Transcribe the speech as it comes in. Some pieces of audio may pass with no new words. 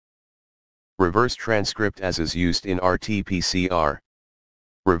Reverse transcriptases used in RT PCR.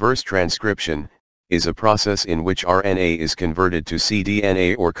 Reverse transcription is a process in which RNA is converted to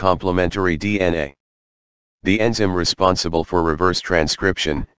cDNA or complementary DNA. The enzyme responsible for reverse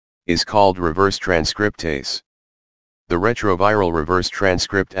transcription is called reverse transcriptase. The retroviral reverse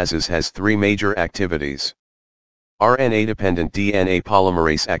transcriptases has three major activities: RNA-dependent DNA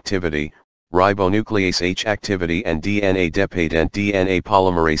polymerase activity, ribonuclease H activity, and DNA-dependent DNA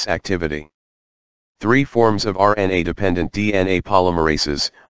polymerase activity. Three forms of RNA-dependent DNA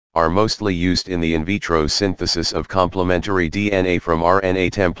polymerases are mostly used in the in vitro synthesis of complementary DNA from RNA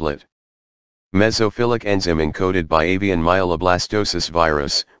template. Mesophilic enzyme encoded by avian myeloblastosis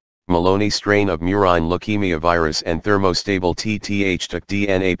virus, Maloney strain of murine leukemia virus, and thermostable TTH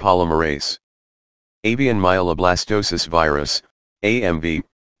DNA polymerase. Avian myeloblastosis virus, AMV,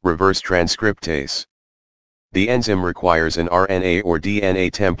 reverse transcriptase. The enzyme requires an RNA or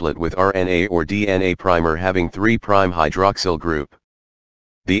DNA template with RNA or DNA primer having 3' hydroxyl group.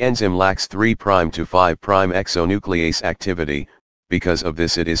 The enzyme lacks 3' to 5' exonuclease activity. Because of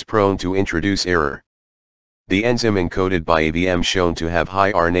this, it is prone to introduce error. The enzyme encoded by AVM shown to have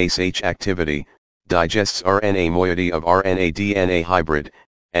high RNase H activity, digests RNA moiety of RNA-DNA hybrid,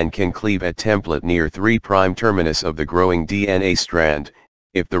 and can cleave at template near 3' terminus of the growing DNA strand,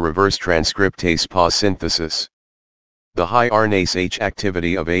 if the reverse transcriptase pause synthesis. The high RNase H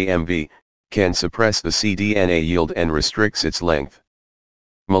activity of AMV can suppress the cDNA yield and restricts its length.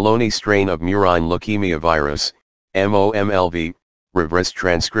 Maloney strain of murine leukemia virus, MOMLV, reverse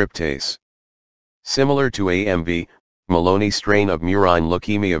transcriptase. Similar to AMV, Maloney strain of murine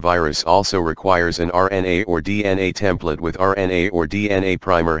leukemia virus also requires an RNA or DNA template with RNA or DNA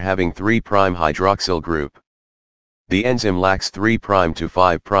primer having 3' hydroxyl group. The enzyme lacks 3' to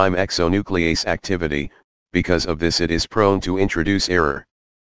 5' exonuclease activity. Because of this, it is prone to introduce error.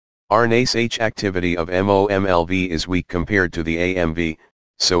 RNase H activity of MOMLV is weak compared to the AMV,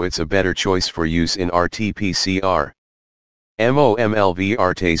 so it's a better choice for use in RT PCR. MOMLV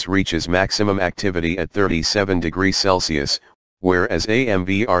RTase reaches maximum activity at 37 degrees Celsius, whereas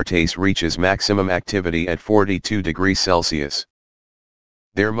AMV RTase reaches maximum activity at 42 degrees Celsius.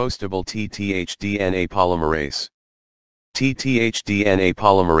 Thermostable TTH DNA polymerase. TTH DNA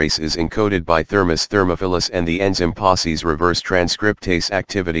polymerase is encoded by Thermus thermophilus, and the enzyme pauses reverse transcriptase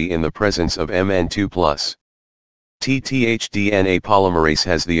activity in the presence of Mn2+. TTH DNA polymerase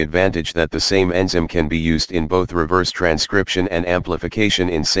has the advantage that the same enzyme can be used in both reverse transcription and amplification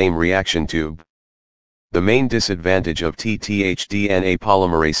in same reaction tube. The main disadvantage of TTH DNA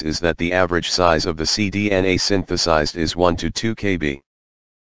polymerase is that the average size of the cDNA synthesized is 1 to 2 kb.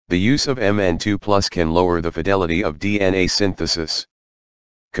 The use of Mn2+ can lower the fidelity of DNA synthesis.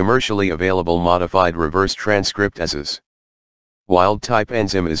 Commercially available modified reverse transcriptases. Wild-type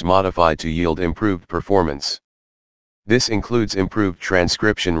enzyme is modified to yield improved performance. This includes improved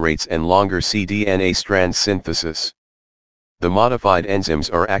transcription rates and longer cDNA strand synthesis. The modified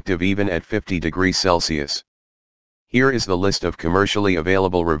enzymes are active even at 50 degrees Celsius. Here is the list of commercially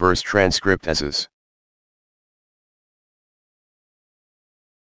available reverse transcriptases.